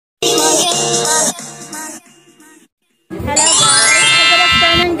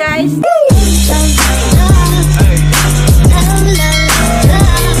guys.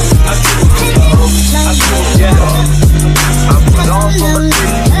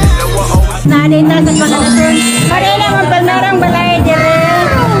 Nadita sa pangalasun. Pare naman palmerang balay dire.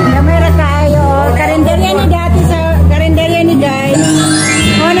 Gamera kayo. Karinderya ni dati sa karinderya ni Day.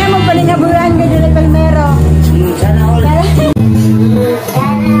 Ano mo palingabulan ka dire palmero.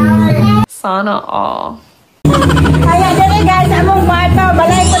 Sana all. Kaya dire guys, among kwarto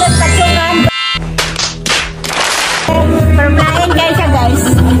balay ko ng pasukan. Permain guys siya guys.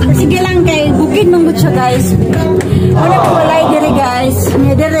 Sige lang kay bukid mong siya guys. Wala ko balay dire guys.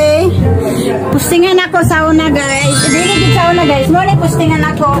 Nga dire. Postingan ako sa una guys. Dili gid sa una guys. Mo ni postingan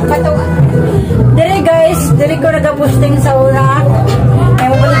ako kato. Dire guys, dire ko naga-posting sa una. Ay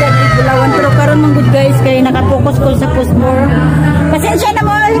mo bali diri bulawan pero karon man gud guys kay naka-focus ko sa postmor. Pasensya na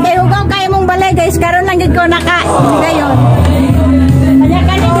mo kay hugaw kay mong balay guys. Karon lang gid ko naka gayon. Kanya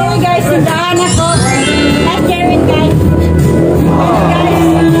kani dire guys, sindahan ako. Last Jerwin guys. Guys,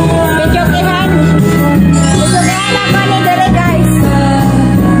 medyo kihan. Medyo kihan ako ni dire guys.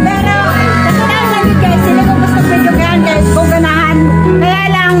 Pero katunayan lang gid guys, sila ko gusto medyo kihan guys. Kung ganahan. Kaya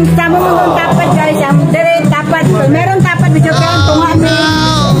lang sa mo mong tapat guys, dire tapat. Meron tapat medyo kihan tungan ni.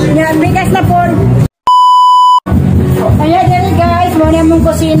 Bigas na po. Ayan dire guys, mo na mong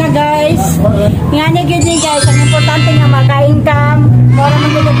kusina guys. Nga ni gid guys, ang importante nga maka-income. Mora man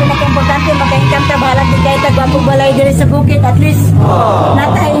gid pinaka-importante maka-income ta bahala gid kay tagwapong balay dire sa bukid at least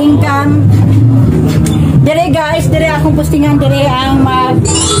nata income. Dire guys, dire akong postingan dire ang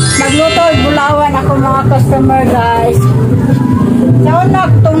magluto bulawan ako mga customer guys. Sa una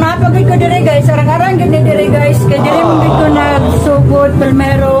tong napagid ko dire guys, arang-arang gid dire guys, kay dire mo gid ko nagsugod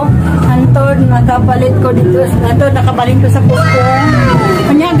palmero. Antod nakapalit ko dito, antod nakapalit ko sa pusko.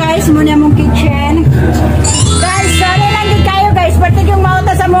 Kanya guys, muna mong kitchen. Guys, sorry lang din kayo guys, pati yung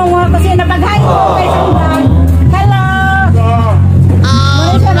mauta sa mga kasi napag-hi ko guys ang vlog. Hello!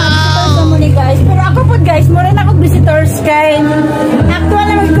 Muna siya na-visitors na muna guys. Pero ako po guys, muna na ako visitors kay actual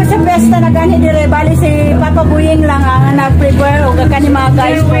naman ko sa pesta na gani dire. Bali si Papa Buying lang ang nag-prepare o gagani mga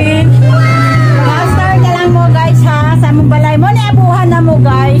guys. Start na lang mo guys ha, sa mong balay mo abuhan na mo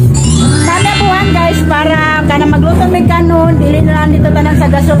guys. Abuhan guys para kana magluto may kanon, dili na lang dito tanang sa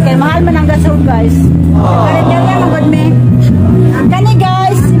gasol kay mahal man ang gasol guys. Kaya dala magod me. Kani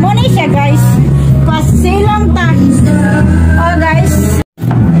guys, mo ni siya guys. Pasilang tax. Oh guys.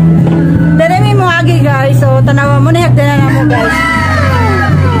 Dere mi mo agi guys. So tanawa mo ni hagdan na mo guys.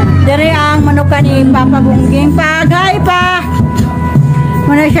 Dere ang manukan ni Papa Bungging pagay pa.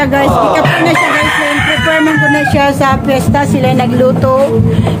 Muna siya guys, pick up na siya guys. Prepare man ko na siya sa pesta, sila nagluto.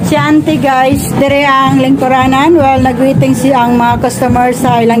 Si auntie guys, dire ang lingkuranan while nagwaiting siya ang mga customers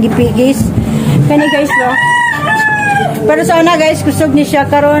sa ilang gipigis. Kani guys lo. Pero sana guys, kusog ni siya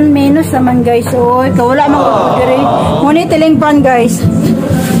karon minus naman guys. Oy, wala man ko dire. Muni tiling pan guys.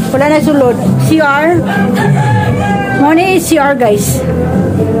 Wala na sulod. CR. Muni CR guys.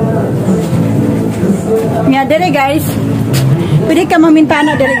 Nya dire guys. Pwede ka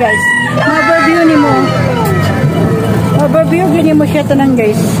mamintana dali guys. Overview ni mo. Overview gini mo siya tanan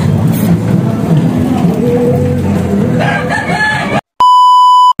guys.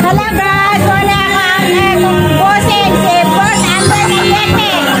 Hello guys, wala ka ang bossing si Port Amber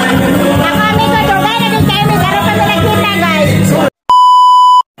Nagete. Kami ko dugay na din kayo karon pa nakita guys.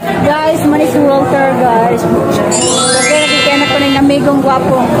 Guys, manis Walter guys. Dugay na din kayo na kuning amigong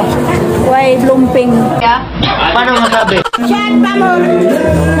gwapo. Why lumping? Paano masabi?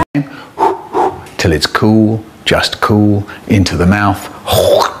 Till it's cool, just cool, into the mouth.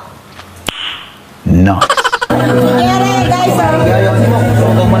 Nice.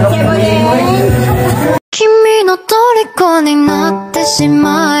 Kimi no toriko ni natte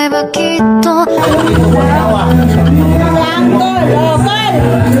shimaeba kitto.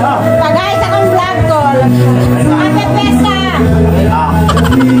 Pagay sa kong vlog call. Happy Pesta!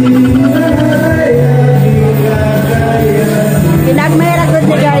 Pinagmayra good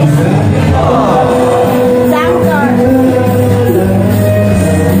guys. Sangkor.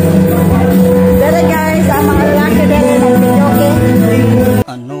 Dere guys, ang mga lalaki dere nag-videoke.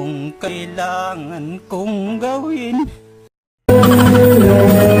 Anong kailangan kong gawin?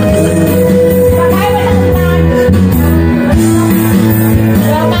 Pagay mo sa vlog.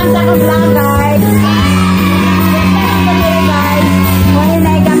 Welcome sa kong vlog guys. Guys, wala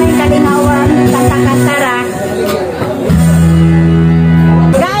na kami kalingawan tatakasara.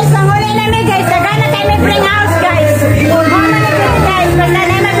 Guys, panghuli namin guys, nagana tayo may bring house guys. Mama na guys, basta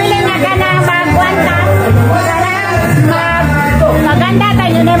na mabili na ka na magwanta. Maganda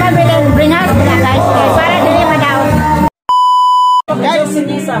tayo na mabili bring house na guys. Para dili ma daw. Guys,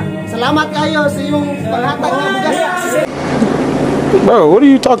 Bro, what are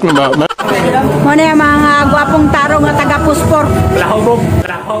you talking about, man? Muna yung mga gwapong tarong na taga-puspor. Lahobog.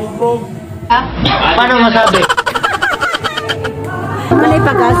 Paano masabi? Muna yung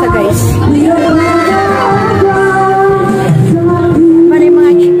pag-asa guys. Muna yung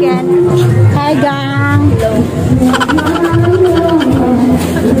mga chicken. Hi gang.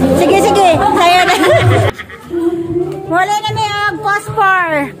 Sige. Tayo na. Wala na may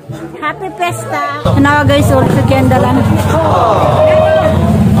puspor. Happy Pesta. Ano guys, all chicken dalan.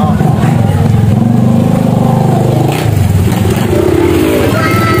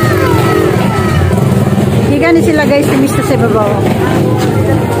 Higa na sila guys, timista sa babaw.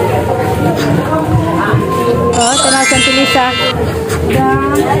 Oh, tanasan tilisa.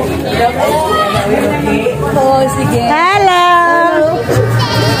 Oh, sige. Hello.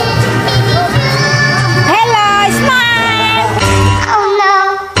 Hello, smile. Oh no,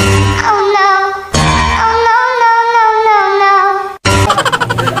 oh no, oh no, no, no, no, no.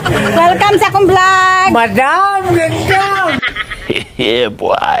 Welcome sa akong vlog. Madam, ganda! Yeah,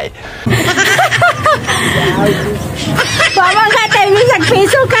 boy. Pamang ka tayo isang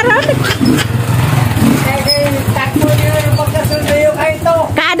piso karon.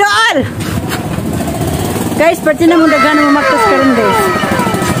 Kadool! Guys, pati na mong dagan mo maktos karon guys.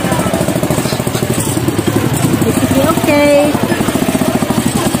 Okay.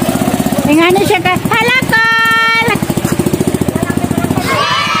 Ingani siya ka. Halakol!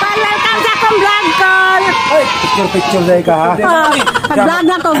 Welcome sa akong vlog call. Picture day ka ha? Pag-vlog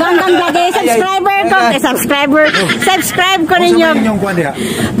na ko, ganggang vlog eh. Subscribe ko ninyo.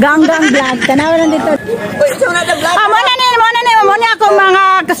 Ganggang vlog. Tanawa lang dito. Muna ako mga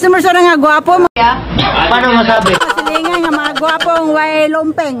customers na nga gwapo. Paano masabi? Masilingan nga mga gwapong way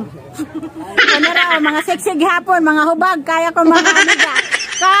lumpeng. Ano raw, mga sexy hapon, mga hubag, kaya ko mga amiga.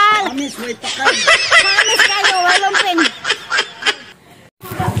 Kamis kayo, way lumpeng.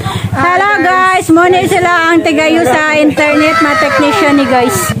 Hello guys, muna sila ang tigayo sa internet, mga technician ni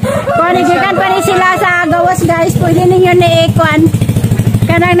guys. Kung nagikan pa rin sila sa gawas guys, pwede ninyo na-ikwan.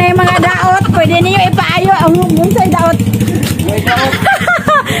 Kanang na yung mga daot, pwede ninyo ipaayo. Ang munsay daot.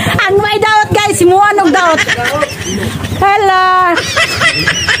 Ang may daot guys, muanog daot. Hello.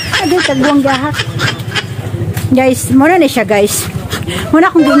 Adi, tagbuang gahak. Guys, muna na siya guys. Muna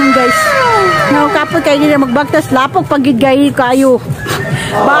akong ganyan guys. Nakapot kayo nila magbagtas, lapok pagid kayo.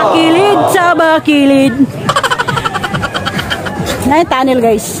 Bakilid sa bakilid. Na yung tunnel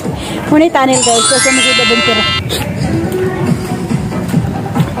guys. Muna yung tunnel guys. Kasi magiging adventure.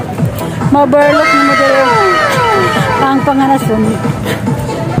 Mabarlock na modelo ang panganason.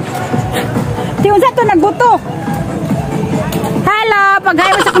 Tiyon sa ito nagbuto. Hello,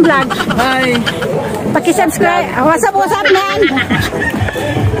 pag-hi mo sa akong vlog. Hi! Paki-subscribe. What's up man?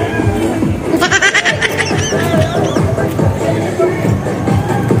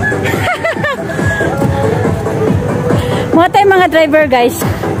 Mga tayo mga driver guys.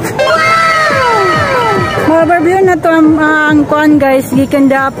 Overview na to ang kuan guys, gikan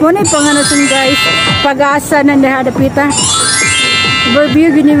dapon ay panganason guys, pag-asa na nahadapita.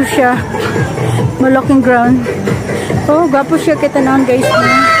 Overview gini siya, malaking ground. Oh, gapo siya kita noon guys.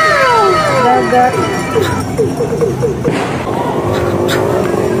 Dagat.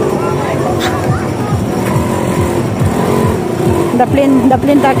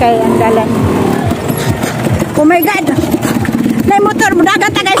 Daplin ta kay ang dalan. Oh my god. Nay motor,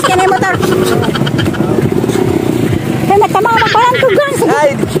 dagat ta guys, kay motor. Kaya tama na parang tugan.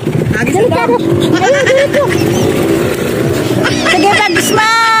 Delikado. Ayun, dito. Sige,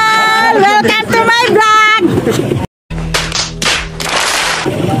 pag-smile. Welcome to my vlog.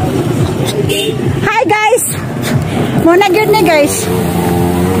 Hi guys. Muna good na guys.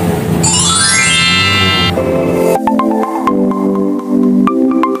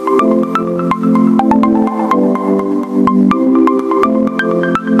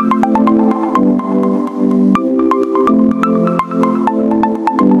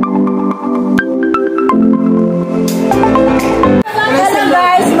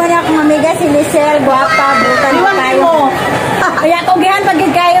 Guapa, bukan tayo. Kaya kugihan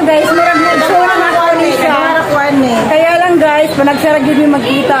pagid kayo guys, murag mo na ako ni siya. Kaya lang guys, panagsarag yun yung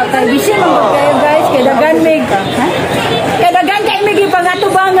magkita. Kaya busy mong kayo guys, kaya dagan mig. Kaya dagan kayo mig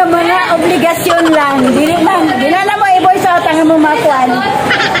ipangatubang ng mga obligasyon lang. Dili na mo i-voice out ang mong makuan.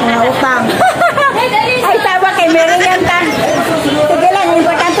 Mga utang. Ay tawa kay meron yan ta. Sige lang,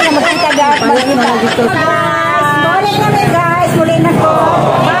 importante na magkitaga at magkita. Muli na guys, muli na ko.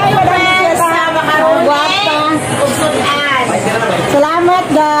 Bye, madam. Salamat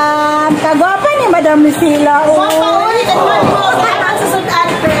gam. Kagwapa ni Madam Sila.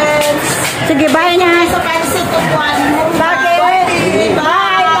 Sige, bye na. Sa Pancit of one. Bakit?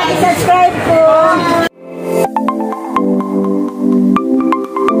 Bye! Pag-subscribe po.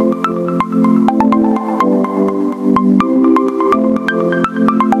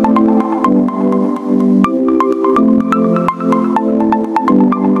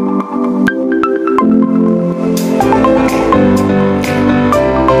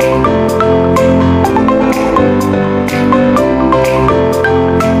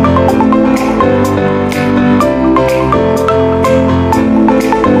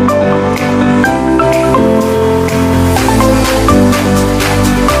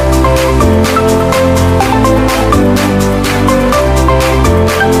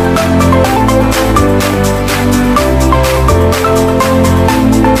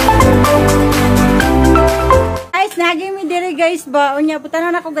 Guys ba, unya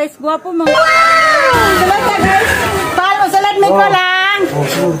putanan ako guys, guwapo mo. Salat na guys. Paano salat may ko lang.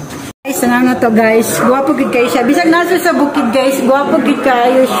 Guys, na to guys. Guwapo gid kayo siya. Bisag naso sa bukid guys, guwapo gid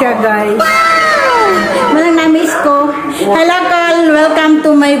kayo siya guys. Malang na-miss ko. Hello Carl, welcome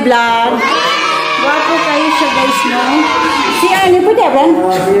to my vlog. Guwapo kayo siya guys, no. Si ano po diyan?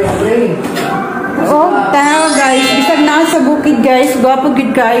 Oh, tanaw guys. Bisag naso sa bukid guys, guwapo gid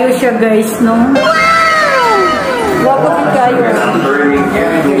kayo siya guys, no. Guwapo gid kayo.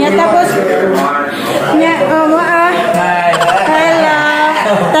 Nya tapos nya hello.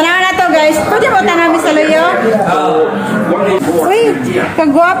 Tanaw na to guys. Pwede mo tanaw sa luyo? Uy,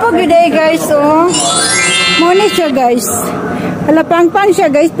 kagwapo gid guys oh. Muna siya guys. Hala pang siya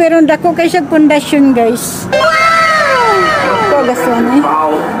guys pero dako kay siya pundasyon guys. Wow! Ko gaswan eh.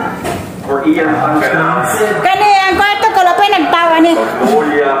 Kani ang kwarto ko lapay nagtawa ni.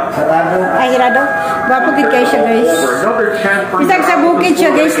 Ay hirado. Gwapo gid kayo siya guys. Bisag sa bukid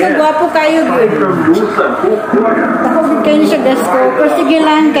siya guys, gwapo kayo gud. Ako gid kayo siya guys ko. Pero sige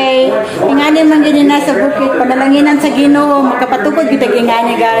lang kay ingani man gid na sa bukid, panalanginan sa Ginoo, makapatukod gid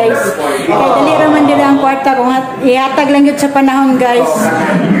ingani guys. Kay dali ra man gid ang kwarta kung ihatag lang gid sa panahon guys.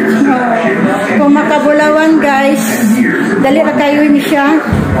 Kung makabulawan guys, dali ra kayo ni siya.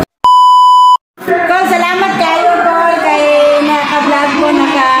 Kung salamat kayo Paul kay naka-vlog ko,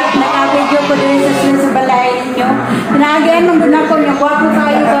 naka-video ko din sa balay ninyo. Pinagayan mong doon ako niya, guwapo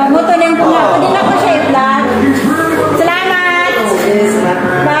kayo ka. Muto din ko nga, pwede na ko siya i-vlog. Salamat!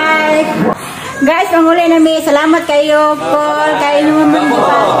 Bye! Guys, panguli na may salamat kayo Paul, kayo naman mo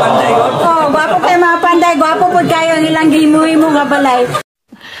pa. Oh, guwapo kayo mga panday, guwapo po kayo ang ilang gimuhi mo nga balay.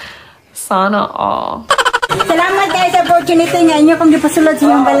 Sana all. Salamat guys sa opportunity nga inyo kung gipasulod sa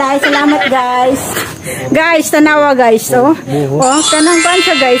inyong balay. Salamat guys. Guys, tanawa guys. Oh, kanang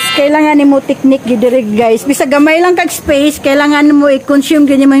siya guys. Kailangan nimo technique gidiri guys. Bisa gamay lang kag space, kailangan mo i-consume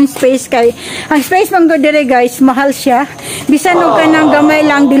ganyan mo yung space kay. Ang space mong diri guys, mahal siya. Bisan og kanang gamay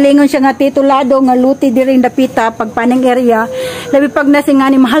lang dilingon siya nga titulado nga luti diri dapita pag paning area. Labi pag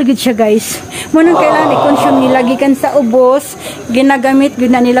nasingani mahal gid siya guys. Munong kailangan i-consume nila gikan sa ubos, ginagamit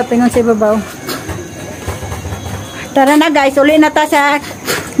gid na nila pingon sa ibabaw. Tara na guys, uli na ta sa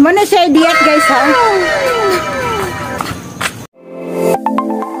muna siya diet guys ha.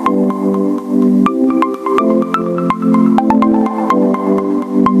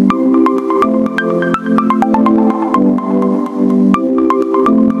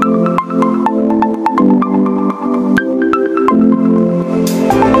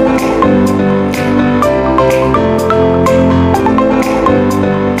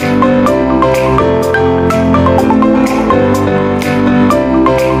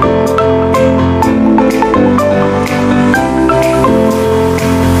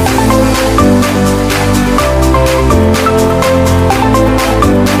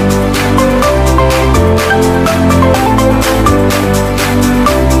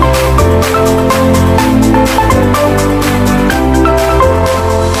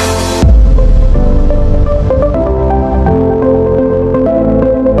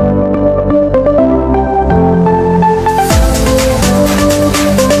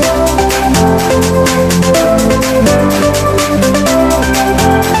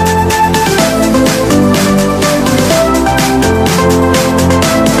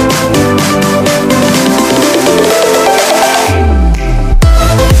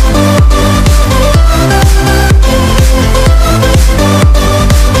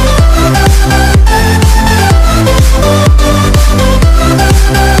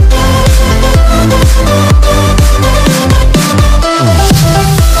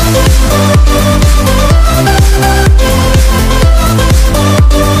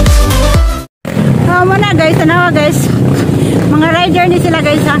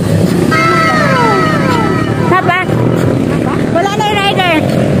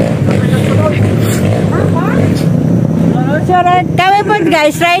 So, kami po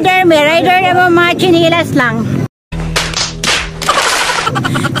guys, may rider na mga chinilas lang.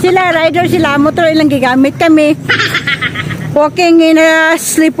 Rider sila, motor ilang gigamit kami. Walking in a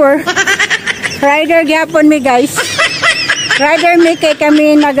slipper. Rider gyapon mi guys. Rider mi kay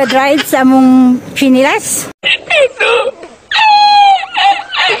kami nag-drive sa among chinilas.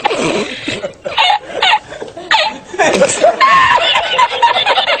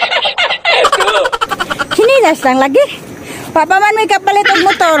 Chinilas lang lagi. Papaman may kapalit og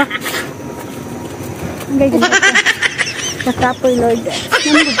motor. Ang gagawin ko. Katapoy Lord.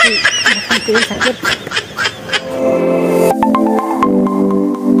 Ano sakit.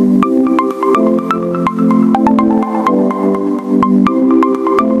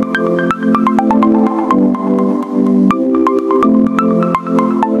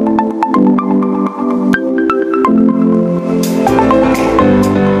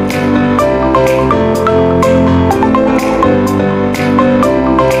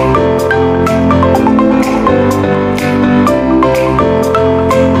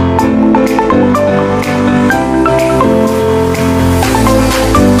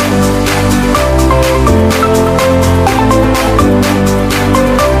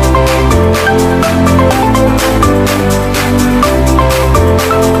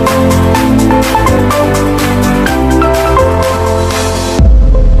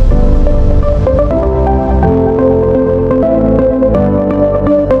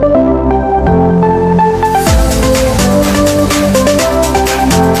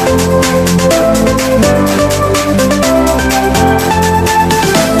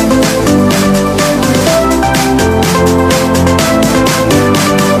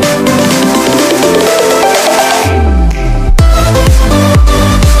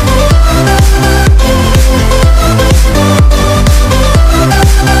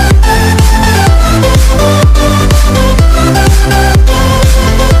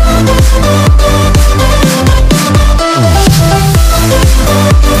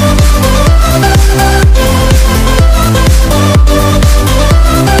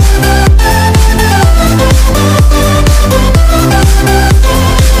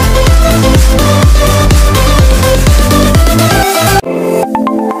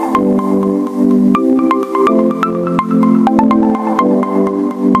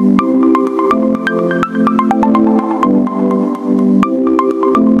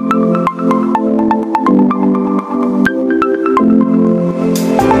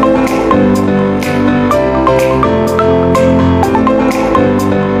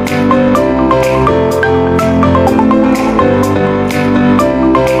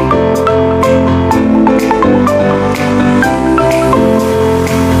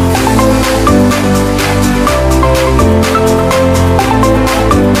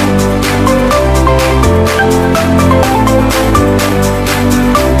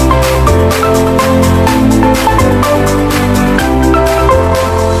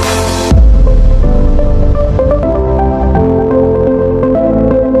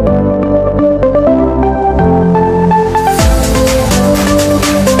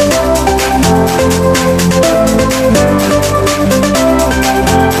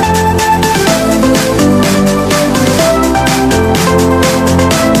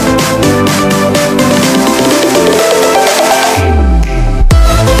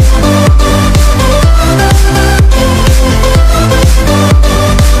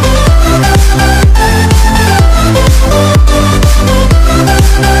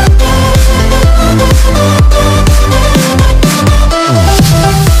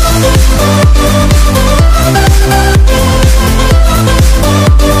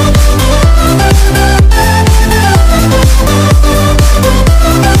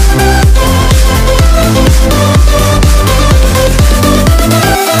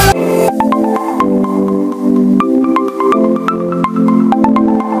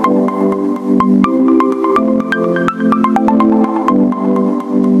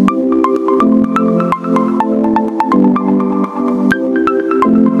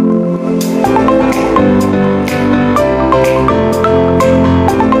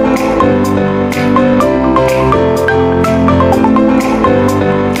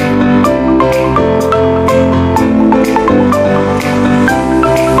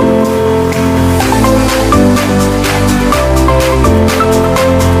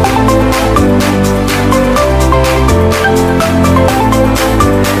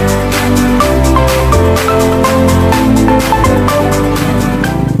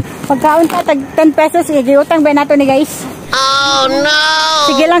 Pagkaon ta tag 10 pesos, igiutang ba nato ni guys? Oh no!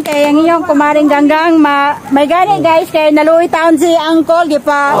 Sige lang kay ang iyong kumaring ganggang may gani guys kay naluoy taon si Uncle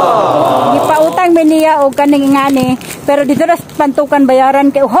gipa utang miniya og kaning ngani pero dito na pantukan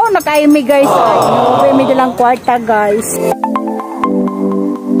bayaran kay na kayo mi guys ay mi dilang kwarta guys.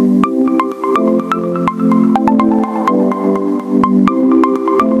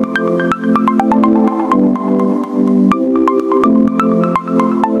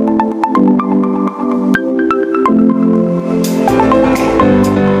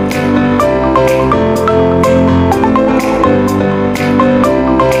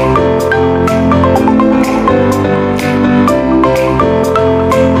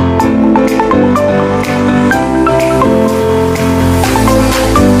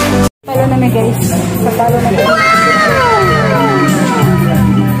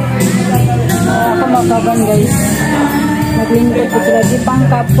 Guys, naglingkod ko sila di pang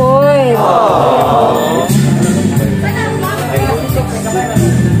kapoy.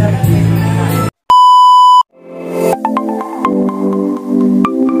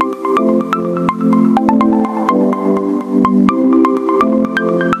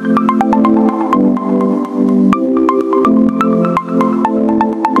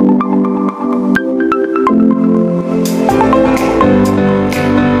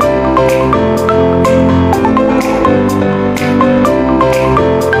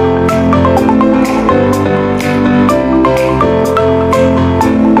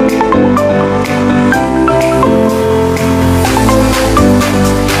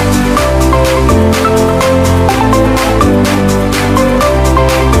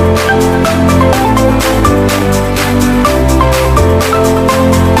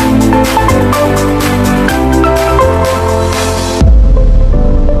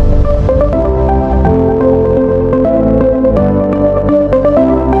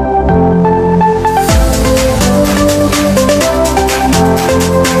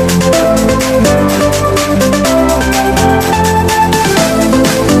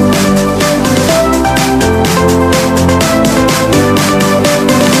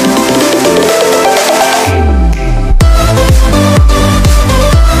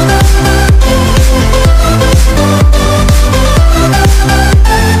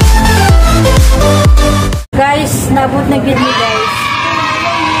 Nabot na gid mi guys.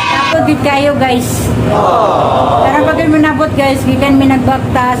 Tapos gid kayo guys. Karang pag mi nabot guys, gikan mi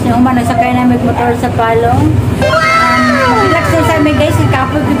nagbaktas, yung umano sakay na motor sa palong. Relax sa mi guys,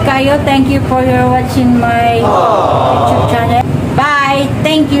 kapag gid kayo. Thank you for your watching my YouTube channel.